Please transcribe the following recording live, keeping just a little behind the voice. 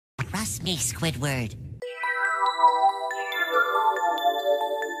Trust me, Squidward.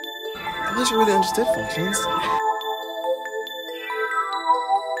 I wish I really understood functions.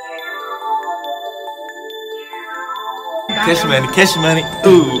 Catch money.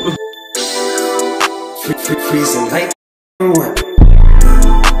 Ooh. Freezing like what?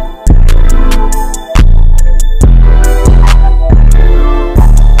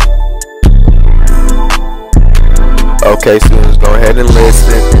 Okay, students, go ahead and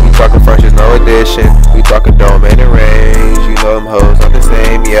listen. We talking functions, no addition. We talking domain and range. You know them hoes not the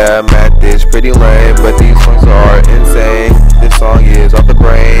same. Yeah, math is pretty lame, but these songs are insane. This song is off the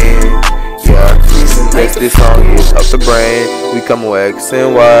brain. Yeah, yes, this song is off the brain. We come with X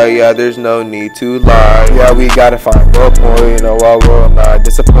and Y. Yeah, there's no need to lie. Yeah, we gotta find the point. You know, I will not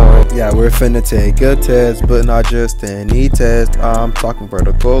disappoint. Yeah, we're finna take a test, but not just any test. I'm talking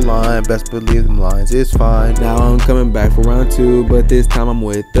vertical line. Best believe them lines is fine. Now I'm coming back for round 2, but this time I'm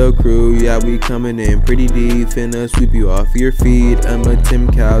with the crew. Yeah, we coming in pretty deep. Finna sweep you off your feet. I'm a Tim,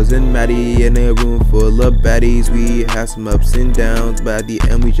 Kalz, and Maddie in a room full of baddies. We have some ups and downs, but at the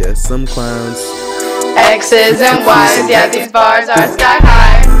end we just some clowns. X's and Y's, yeah, these bars are sky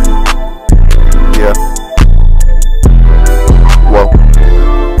high. Yeah. Whoa.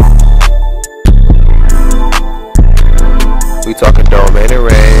 We talking domain and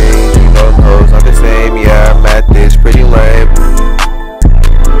range. You know them hoes not the same. Yeah, math is pretty lame.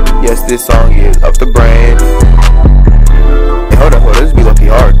 Yes, this song is up the brain. Hey, hold up, this be lucky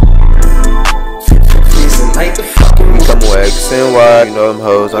hard. We come with X and Y. You know them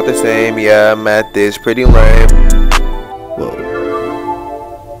hoes not the same. Yeah, math is pretty lame. Whoa.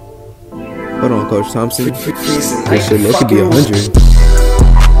 Hold on, Coach Thompson. This shit look to be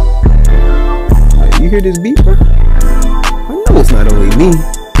 100. You hear this beat, bro? I know it's not only me.